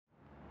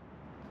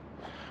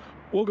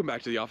Welcome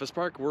back to the Office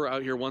Park. We're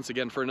out here once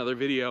again for another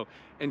video,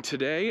 and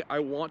today I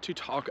want to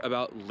talk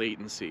about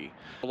latency.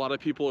 A lot of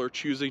people are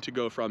choosing to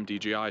go from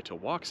DJI to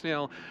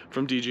Walksnail,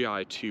 from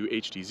DJI to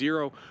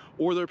HD0,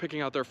 or they're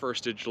picking out their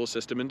first digital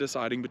system and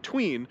deciding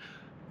between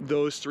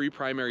those three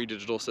primary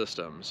digital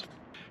systems.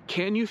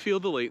 Can you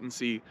feel the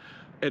latency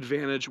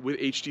advantage with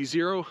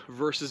HD0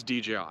 versus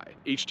DJI?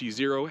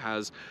 HD0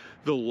 has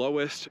the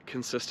lowest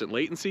consistent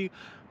latency,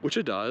 which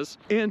it does,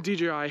 and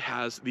DJI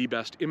has the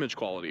best image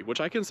quality, which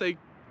I can say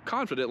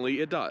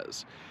confidently it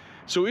does.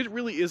 So it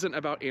really isn't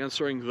about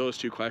answering those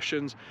two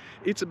questions,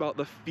 it's about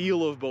the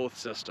feel of both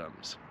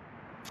systems.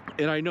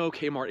 And I know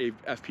Kmart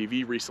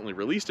FPV recently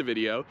released a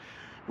video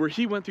where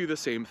he went through the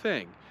same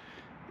thing.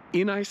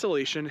 In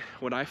isolation,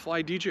 when I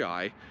fly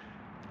DJI,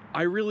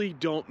 I really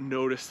don't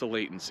notice the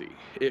latency.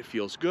 It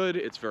feels good,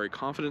 it's very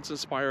confidence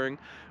inspiring,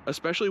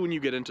 especially when you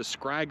get into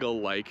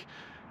scraggle like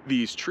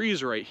these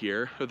trees right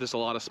here, there's a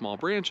lot of small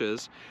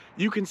branches,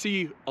 you can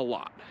see a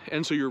lot.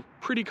 And so you're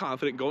pretty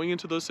confident going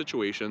into those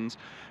situations,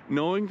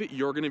 knowing that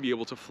you're gonna be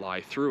able to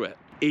fly through it.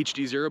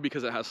 HD0,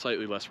 because it has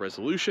slightly less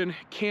resolution,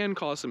 can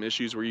cause some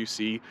issues where you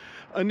see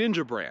a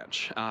ninja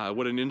branch.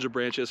 What a ninja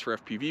branch is for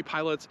FPV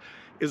pilots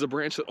is a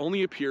branch that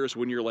only appears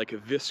when you're like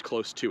this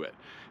close to it.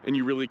 And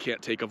you really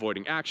can't take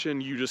avoiding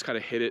action, you just kind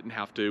of hit it and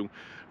have to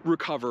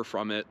recover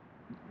from it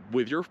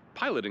with your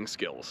piloting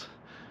skills.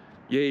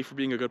 Yay for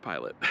being a good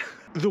pilot.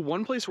 The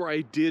one place where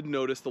I did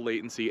notice the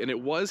latency, and it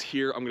was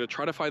here, I'm gonna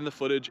try to find the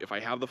footage. If I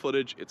have the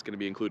footage, it's gonna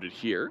be included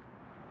here.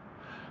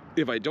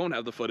 If I don't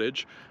have the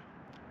footage,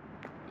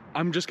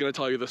 I'm just gonna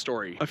tell you the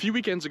story. A few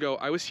weekends ago,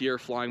 I was here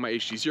flying my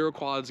HD0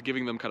 quads,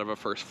 giving them kind of a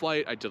first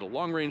flight. I did a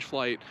long range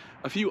flight,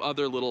 a few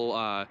other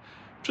little,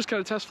 just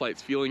kind of test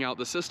flights, feeling out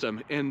the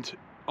system. And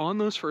on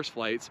those first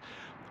flights,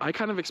 I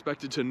kind of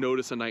expected to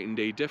notice a night and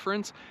day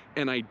difference,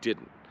 and I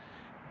didn't.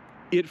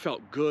 It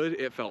felt good,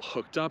 it felt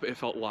hooked up, it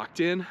felt locked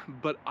in,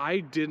 but I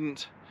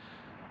didn't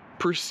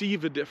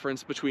perceive a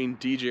difference between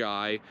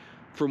DJI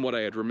from what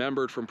I had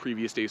remembered from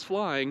previous days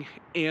flying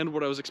and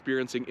what I was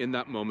experiencing in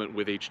that moment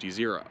with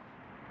HD0.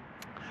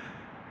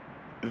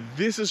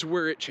 This is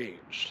where it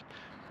changed.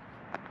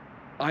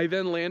 I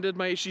then landed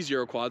my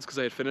HD0 quads because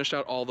I had finished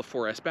out all the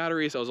 4S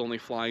batteries. I was only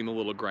flying the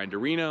little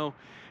Grinderino,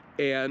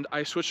 and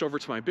I switched over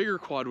to my bigger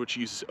quad, which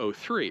uses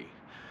O3.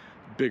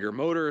 Bigger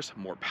motors,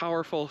 more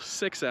powerful,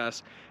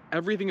 6S.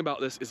 Everything about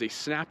this is a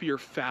snappier,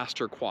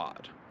 faster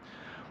quad.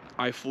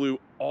 I flew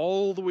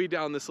all the way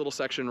down this little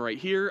section right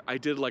here. I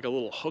did like a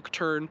little hook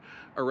turn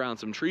around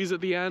some trees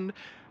at the end,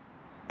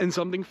 and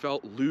something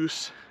felt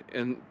loose,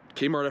 and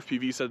Kmart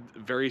FPV said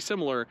very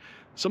similar,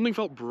 something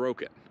felt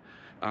broken.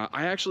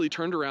 I actually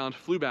turned around,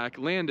 flew back,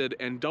 landed,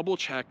 and double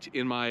checked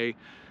in my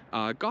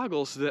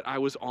goggles that I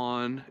was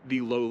on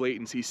the low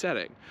latency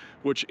setting,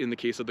 which in the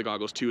case of the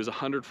goggles too is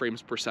 100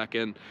 frames per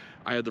second.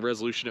 I had the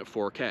resolution at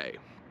 4K.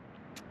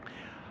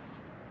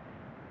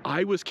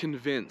 I was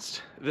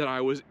convinced that I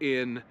was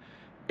in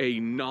a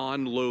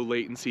non-low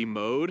latency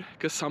mode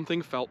because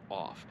something felt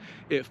off.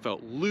 It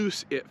felt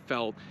loose, it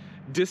felt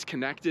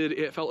disconnected.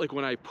 It felt like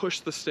when I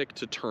pushed the stick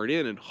to turn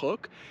in and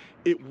hook,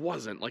 it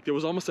wasn't. Like there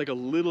was almost like a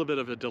little bit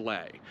of a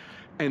delay.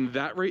 And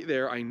that right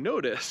there I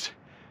noticed,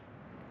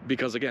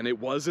 because again, it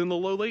was in the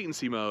low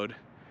latency mode.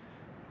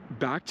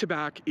 Back to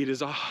back, it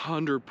is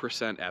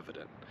 100%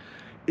 evident.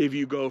 If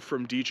you go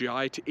from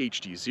DJI to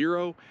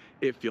HD0,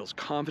 it feels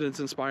confidence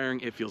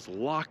inspiring, it feels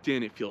locked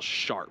in, it feels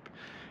sharp.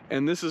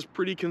 And this is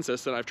pretty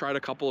consistent. I've tried a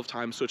couple of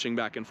times switching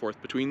back and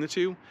forth between the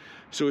two.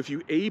 So if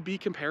you A/B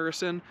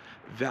comparison,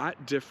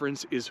 that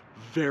difference is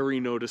very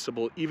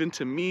noticeable, even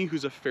to me,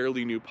 who's a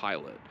fairly new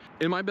pilot.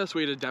 And my best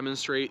way to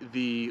demonstrate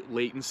the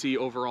latency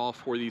overall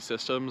for these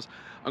systems,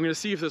 I'm gonna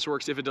see if this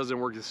works. If it doesn't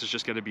work, this is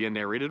just gonna be a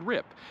narrated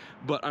rip.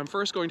 But I'm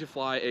first going to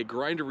fly a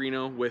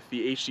Grinderino with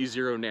the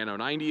HD0 Nano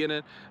 90 in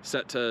it,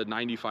 set to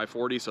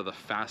 9540, so the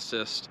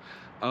fastest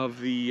of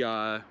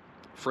the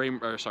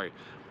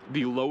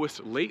the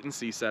lowest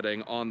latency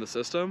setting on the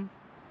system.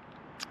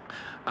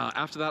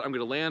 After that, I'm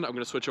gonna land, I'm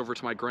gonna switch over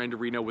to my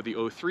Grinderino with the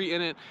O3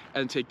 in it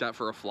and take that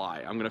for a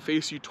fly. I'm gonna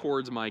face you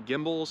towards my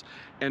gimbals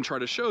and try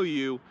to show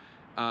you,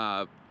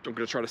 I'm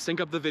gonna try to sync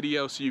up the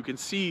video so you can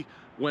see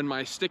when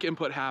my stick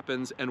input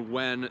happens and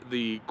when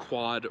the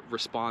quad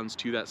responds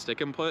to that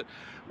stick input,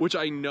 which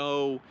I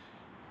know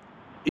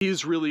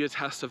is really a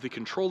test of the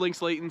control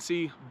link's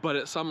latency, but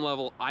at some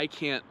level, I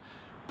can't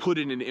put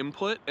in an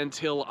input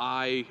until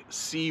I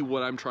see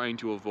what I'm trying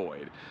to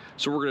avoid.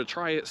 So we're gonna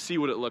try it, see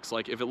what it looks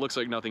like. If it looks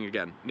like nothing,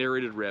 again,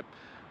 narrated rip.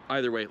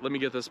 Either way, let me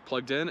get this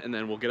plugged in and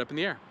then we'll get up in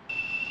the air.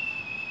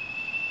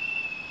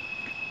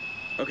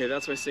 Okay,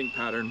 that's my sync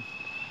pattern.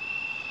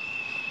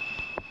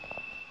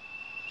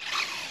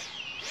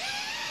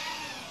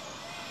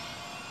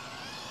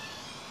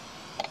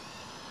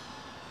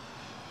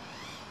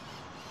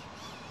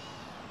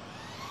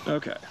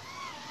 Okay.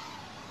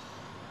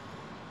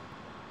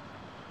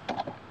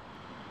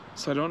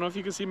 So I don't know if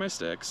you can see my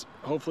sticks.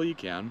 Hopefully you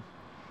can.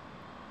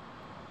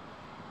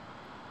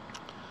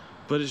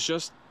 But it's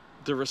just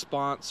the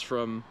response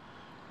from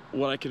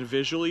what I can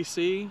visually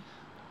see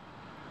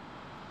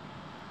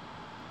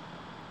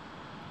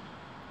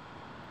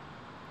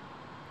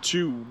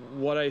to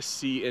what I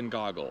see in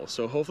goggles.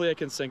 So hopefully I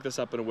can sync this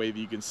up in a way that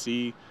you can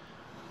see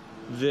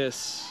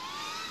this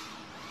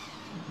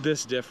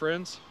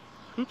difference.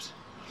 Oops.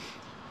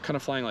 Kind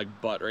of flying like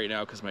butt right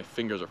now because my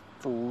fingers are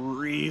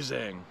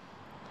freezing.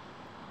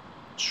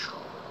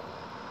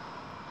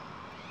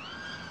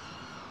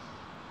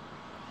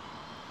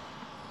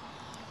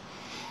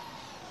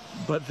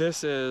 But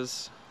this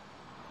is,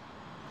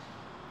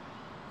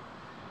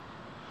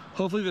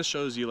 hopefully this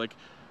shows you, like,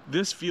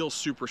 this feels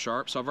super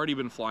sharp. So I've already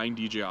been flying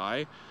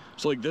DJI.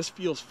 So like this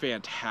feels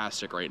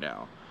fantastic right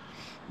now.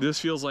 This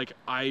feels like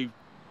I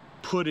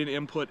put in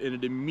input and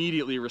it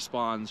immediately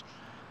responds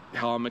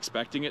how I'm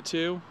expecting it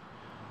to.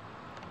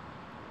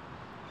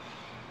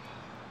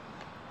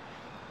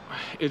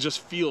 It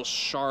just feels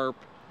sharp.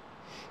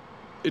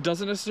 It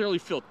doesn't necessarily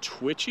feel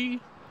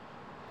twitchy,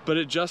 but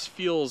it just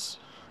feels,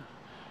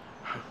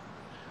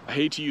 I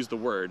hate to use the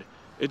word,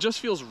 it just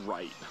feels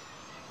right.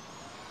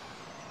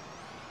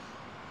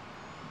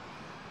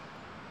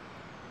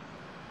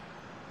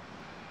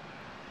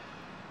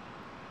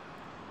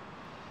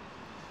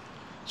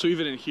 So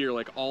even in here,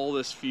 like all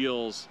this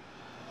feels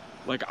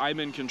like I'm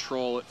in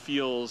control. It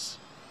feels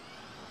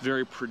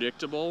very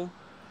predictable.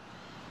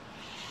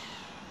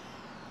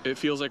 It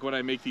feels like when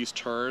I make these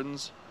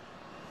turns,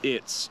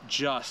 it's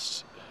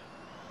just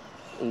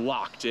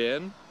locked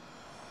in.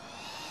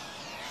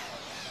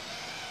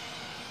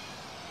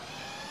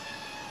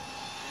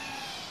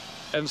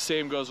 And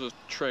same goes with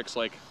tricks,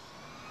 like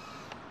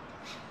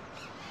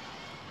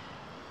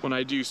when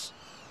I do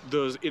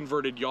those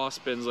inverted yaw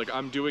spins, like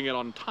I'm doing it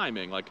on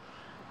timing. Like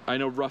I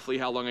know roughly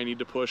how long I need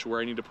to push, where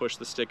I need to push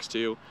the sticks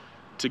to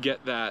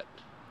get that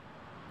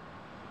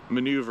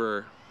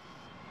maneuver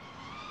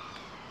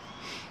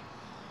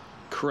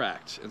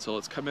correct. And so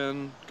let's come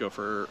in, go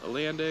for a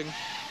landing.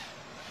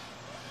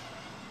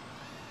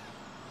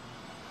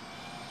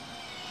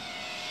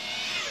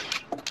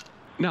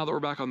 Now that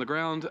we're back on the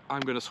ground, I'm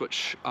gonna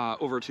switch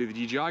over to the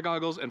DJI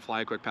goggles and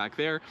fly a quick pack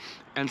there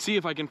and see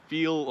if I can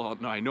feel, well,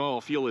 no, I know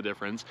I'll feel the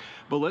difference,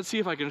 but let's see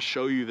if I can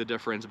show you the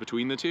difference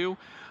between the two.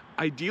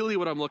 Ideally,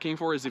 what I'm looking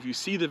for is, if you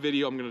see the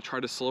video, I'm gonna try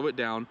to slow it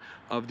down,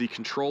 of the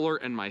controller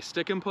and my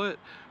stick input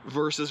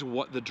versus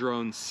what the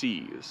drone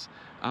sees.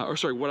 Or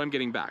sorry, what I'm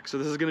getting back. So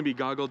this is gonna be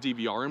goggle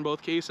DVR in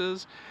both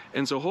cases.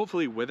 And so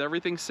hopefully with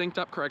everything synced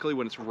up correctly,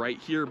 when it's right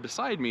here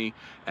beside me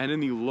and in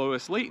the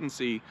lowest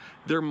latency,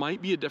 there might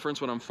be a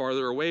difference when I'm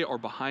farther away or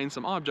behind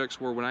some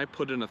objects, where when I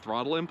put in a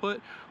throttle input,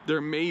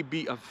 there may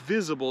be a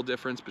visible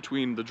difference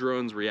between the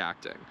drones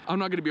reacting. I'm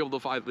not gonna be able to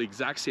fly the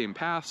exact same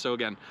path. So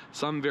again,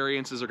 some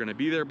variances are gonna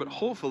be there, but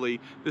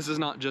hopefully this is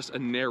not just a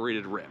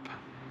narrated rip.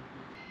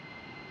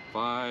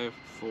 5,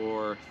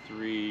 4,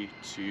 3,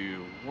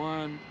 2,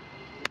 1.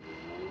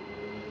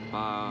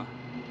 Ba,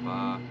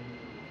 ba,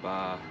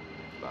 ba,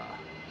 ba.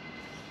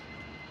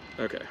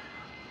 Okay.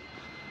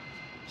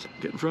 So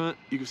get in front,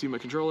 you can see my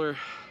controller.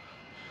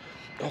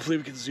 Hopefully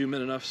we can zoom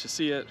in enough to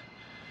see it.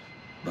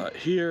 But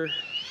here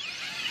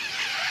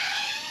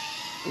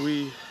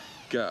we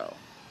go.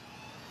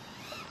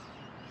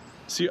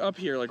 See up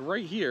here, like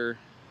right here,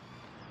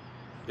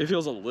 it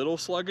feels a little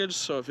sluggish,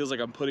 so it feels like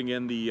I'm putting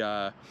in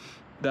the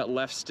that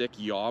left stick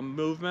yaw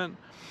movement,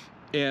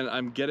 and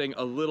I'm getting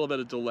a little bit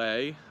of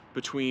delay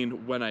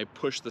between when I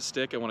push the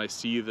stick and when I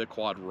see the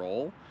quad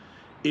roll.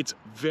 It's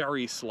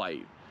very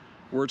slight.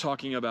 We're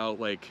talking about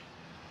like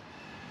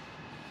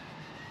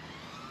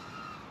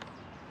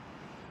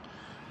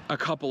a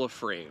couple of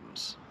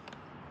frames.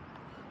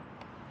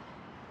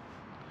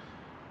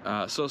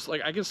 So it's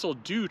like I can still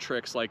do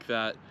tricks like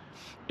that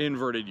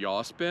inverted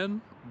yaw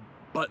spin,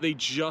 but they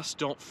just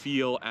don't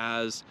feel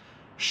as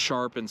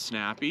sharp and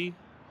snappy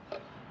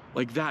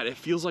like that. It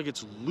feels like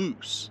it's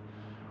loose.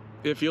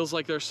 It feels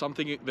like there's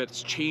something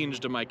that's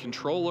changed in my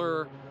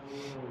controller,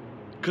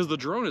 because the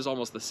drone is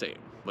almost the same.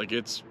 Like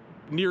it's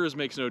near as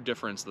makes no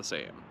difference the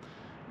same.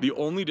 The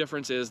only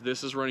difference is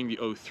this is running the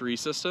O3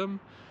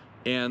 system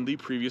and the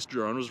previous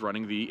drone was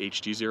running the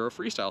HD0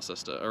 freestyle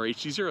system, or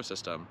HD0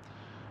 system.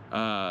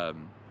 I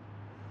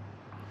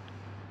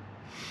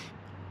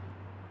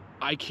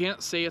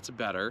can't say it's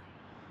better,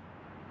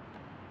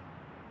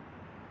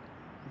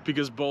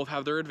 because both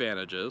have their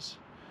advantages.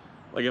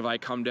 Like if I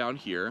come down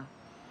here,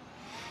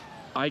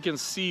 I can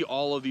see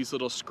all of these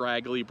little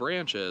scraggly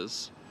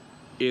branches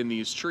in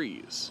these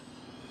trees.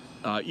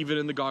 Even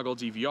in the goggle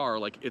DVR,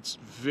 like it's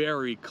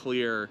very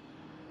clear.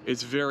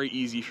 It's very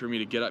easy for me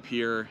to get up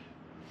here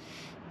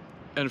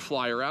and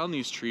fly around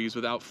these trees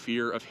without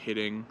fear of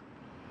hitting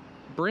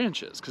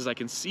branches, because I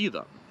can see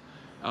them.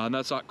 And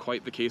that's not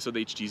quite the case with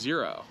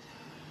HD0.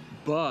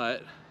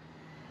 But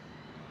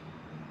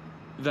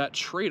that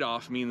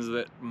trade-off means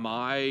that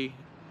my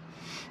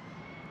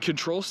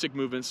control stick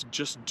movements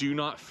just do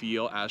not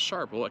feel as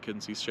sharp. Well, I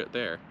couldn't see shit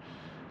there.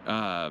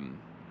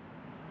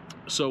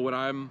 So when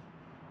I'm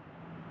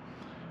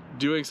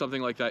doing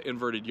something like that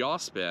inverted yaw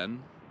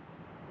spin,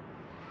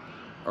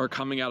 or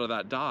coming out of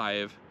that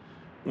dive,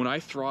 when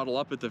I throttle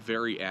up at the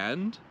very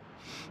end,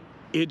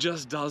 it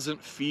just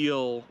doesn't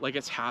feel like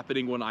it's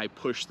happening when I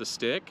push the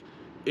stick.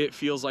 it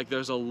feels like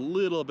there's a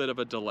little bit of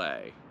a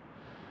delay.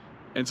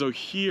 And so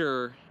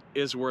here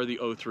is where the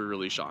O3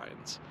 really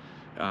shines.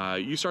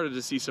 You started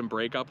to see some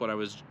breakup when I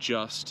was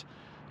just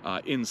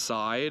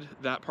inside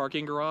that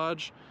parking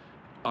garage.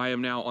 I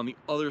am now on the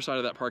other side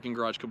of that parking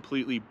garage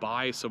completely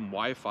by some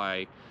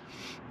Wi-Fi,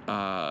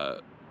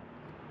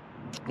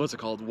 what's it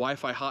called?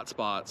 Wi-Fi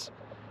hotspots,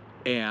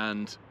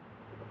 and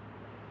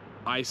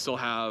I still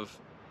have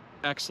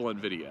excellent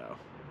video.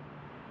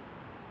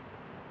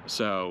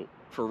 So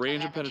for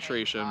range and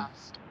penetration,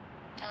 lost.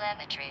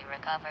 Telemetry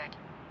recovered.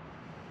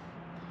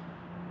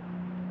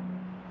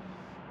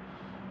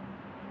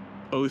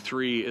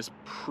 O3 is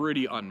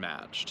pretty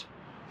unmatched.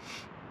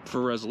 For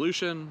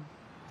resolution,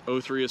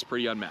 O3 is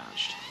pretty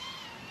unmatched.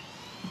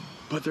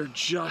 But there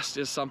just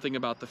is something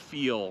about the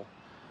feel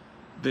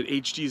that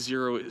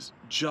HD0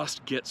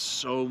 just gets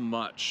so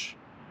much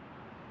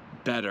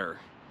better.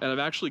 And I'm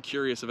actually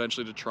curious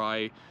eventually to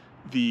try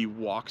the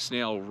walk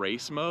snail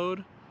race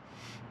mode,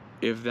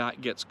 if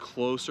that gets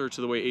closer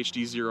to the way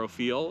HD0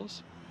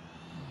 feels.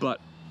 But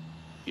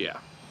yeah,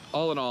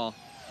 all in all,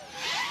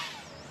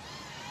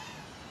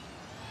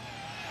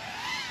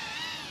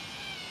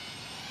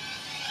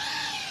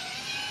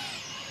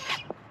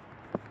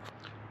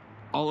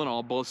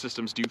 both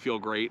systems do feel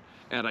great.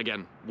 And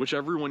again,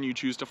 whichever one you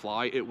choose to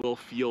fly, it will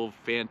feel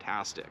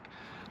fantastic.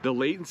 The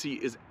latency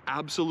is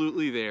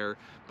absolutely there,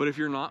 but if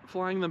you're not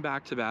flying them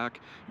back to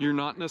back, you're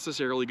not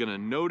necessarily gonna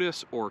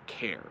notice or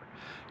care.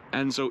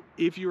 And so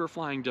if you are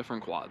flying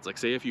different quads, like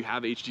say if you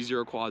have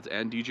HD0 quads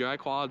and DJI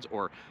quads,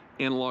 or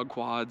analog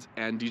quads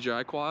and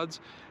DJI quads,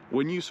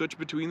 when you switch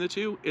between the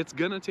two, it's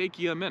gonna take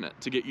you a minute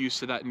to get used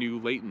to that new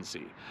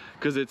latency,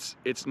 because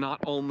it's not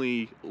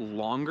only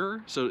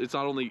longer, so it's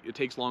not only it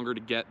takes longer to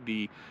get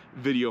the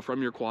video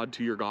from your quad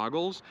to your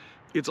goggles,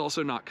 it's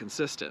also not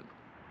consistent.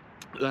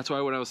 That's why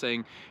when I was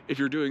saying, if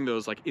you're doing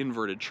those like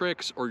inverted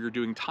tricks, or you're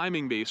doing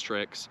timing based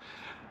tricks,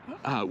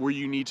 where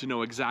you need to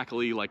know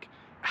exactly like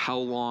how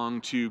long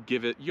to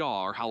give it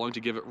yaw or how long to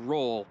give it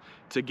roll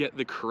to get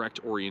the correct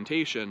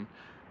orientation,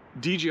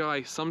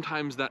 DJI,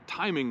 sometimes that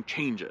timing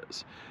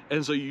changes.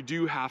 And so you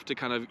do have to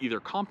kind of either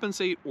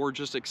compensate or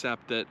just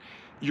accept that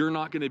you're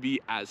not going to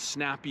be as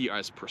snappy,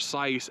 as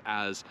precise,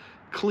 as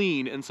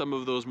clean in some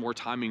of those more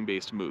timing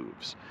based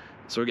moves.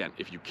 So again,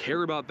 if you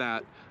care about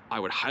that, I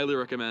would highly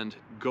recommend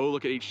go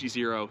look at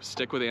HD0,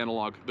 stick with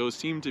analog. Those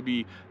seem to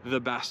be the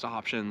best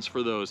options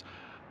for those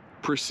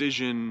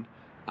precision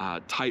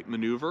type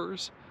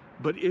maneuvers.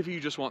 But if you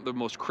just want the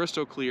most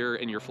crystal clear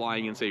and you're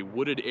flying in, say,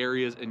 wooded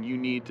areas and you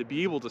need to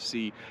be able to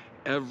see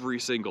every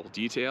single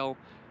detail,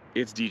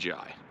 it's DJI.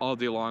 All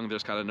day long,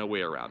 there's kind of no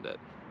way around it.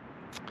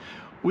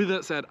 With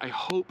that said, I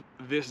hope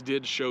this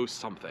did show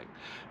something,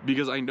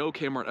 because I know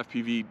Kmart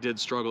FPV did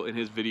struggle in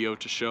his video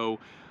to show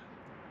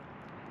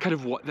kind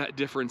of what that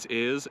difference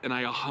is, and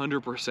I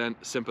 100%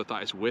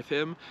 sympathize with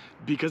him,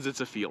 because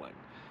it's a feeling.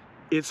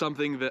 It's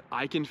something that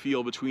I can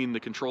feel between the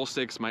control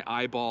sticks, my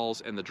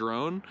eyeballs, and the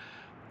drone.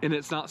 And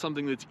it's not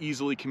something that's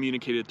easily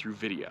communicated through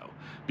video,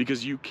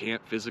 because you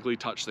can't physically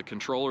touch the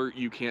controller,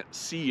 you can't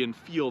see and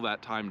feel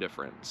that time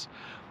difference.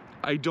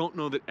 I don't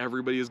know that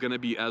everybody is going to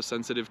be as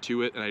sensitive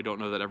to it, and I don't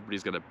know that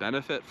everybody's going to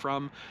benefit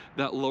from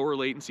that lower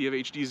latency of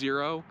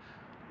HD0,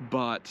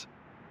 but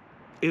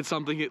it's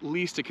something at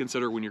least to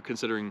consider when you're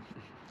considering,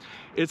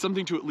 it's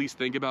something to at least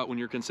think about when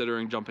you're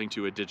considering jumping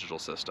to a digital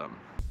system.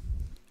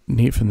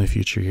 Nate from the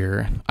future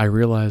here. I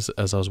realized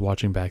as I was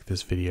watching back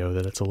this video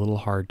that it's a little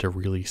hard to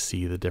really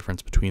see the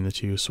difference between the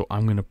two, so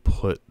I'm going to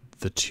put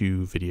the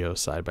two videos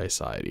side by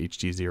side,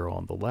 HD0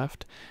 on the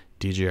left,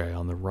 DJI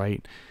on the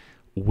right,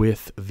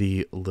 with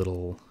the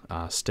little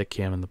stick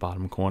cam in the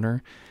bottom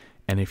corner.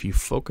 And if you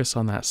focus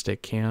on that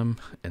stick cam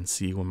and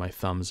see when my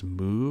thumbs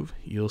move,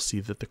 you'll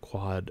see that the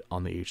quad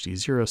on the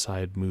HD0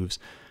 side moves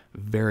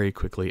very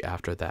quickly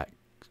after that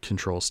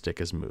control stick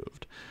is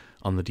moved.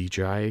 On the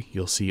DJI,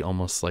 you'll see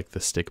almost like the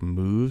stick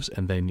moves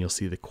and then you'll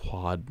see the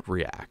quad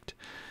react.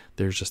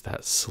 There's just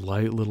that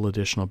slight little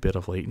additional bit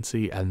of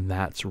latency, and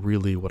that's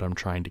really what I'm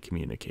trying to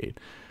communicate.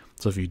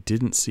 So if you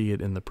didn't see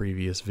it in the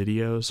previous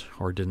videos,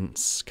 or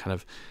didn't kind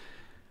of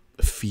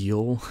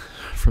feel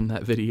from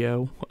that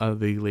video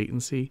the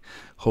latency,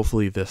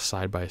 hopefully this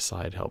side by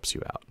side helps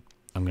you out.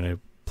 I'm going to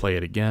play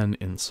it again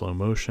in slow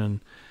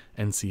motion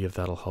and see if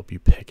that'll help you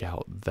pick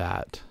out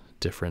that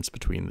difference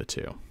between the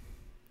two.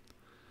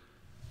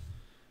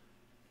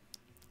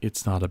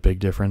 It's not a big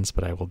difference,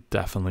 but I will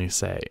definitely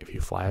say if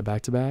you fly it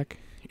back to back,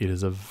 it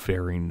is a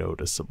very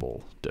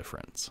noticeable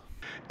difference.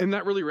 And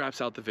that really wraps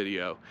out the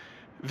video.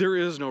 There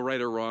is no right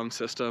or wrong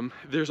system.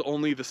 There's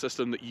only the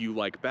system that you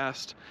like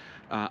best.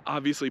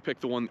 Obviously pick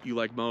the one that you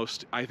like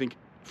most. I think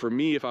for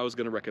me, if I was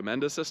going to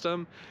recommend a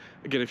system,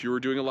 again, if you were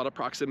doing a lot of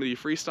proximity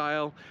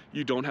freestyle,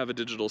 you don't have a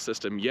digital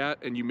system yet,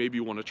 and you maybe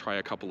want to try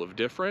a couple of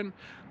different,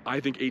 I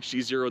think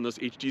HD0 and those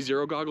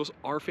HD0 goggles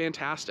are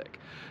fantastic,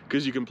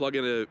 because you can plug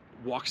in a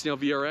walk snail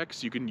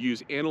VRX, you can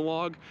use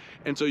analog,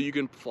 and so you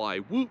can fly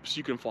whoops,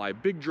 you can fly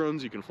big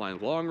drones, you can fly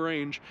long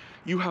range,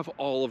 you have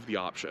all of the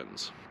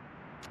options.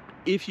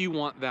 If you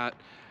want that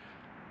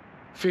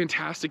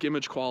fantastic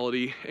image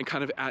quality and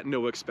kind of at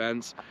no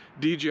expense.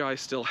 DJI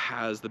still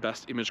has the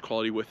best image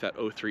quality with that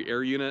O3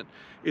 Air unit.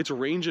 Its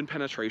range and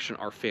penetration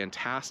are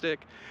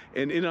fantastic,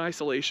 and in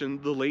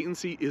isolation, the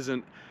latency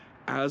isn't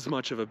as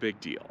much of a big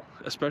deal,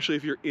 especially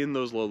if you're in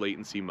those low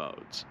latency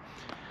modes,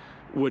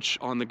 which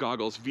on the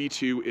goggles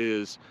V2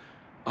 is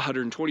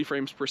 120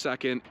 frames per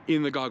second.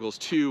 In the goggles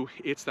 2,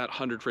 it's that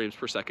 100 frames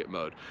per second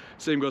mode.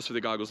 Same goes for the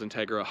goggles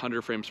Integra,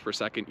 100 frames per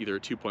second, either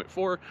 2.4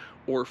 or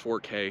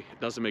 4K. It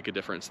doesn't make a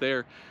difference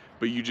there,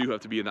 but you do have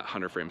to be in that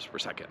 100 frames per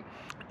second.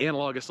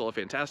 Analog is still a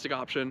fantastic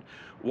option.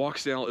 Walk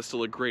snail is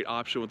still a great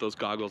option with those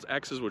goggles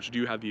X's, which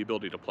do have the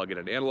ability to plug in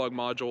an analog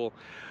module.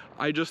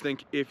 I just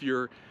think if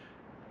you're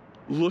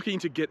looking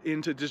to get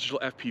into digital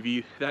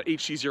FPV, that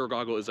HT0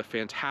 goggle is a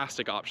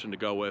fantastic option to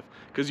go with,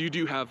 because you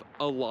do have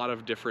a lot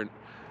of different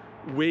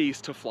ways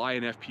to fly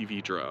an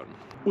FPV drone.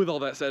 With all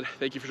that said,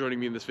 thank you for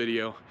joining me in this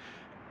video.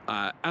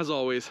 As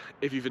always,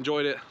 if you've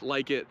enjoyed it,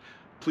 like it,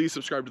 please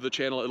subscribe to the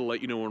channel. It'll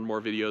let you know when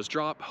more videos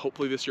drop.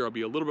 Hopefully this year I'll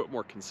be a little bit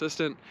more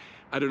consistent.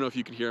 I don't know if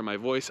you can hear my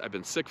voice. I've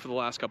been sick for the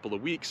last couple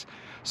of weeks,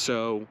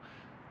 so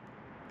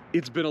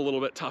it's been a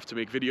little bit tough to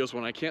make videos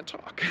when I can't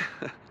talk.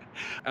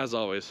 As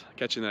always,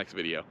 catch you in the next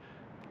video.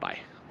 Bye.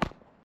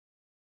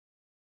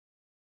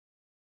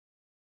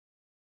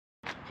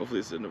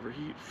 Hopefully this didn't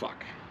overheat.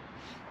 Fuck.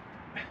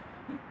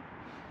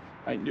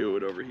 I knew it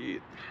would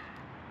overheat.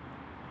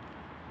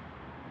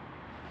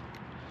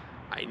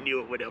 I knew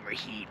it would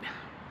overheat.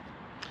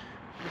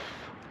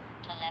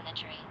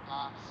 Telemetry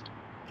lost.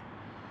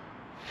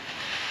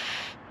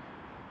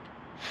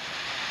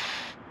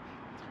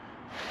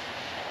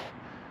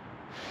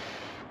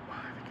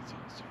 I think it's on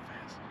so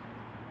fast.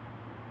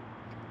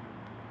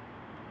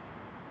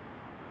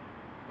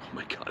 Oh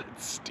my god,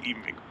 it's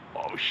steaming.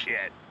 Oh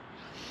shit.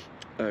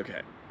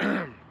 Okay.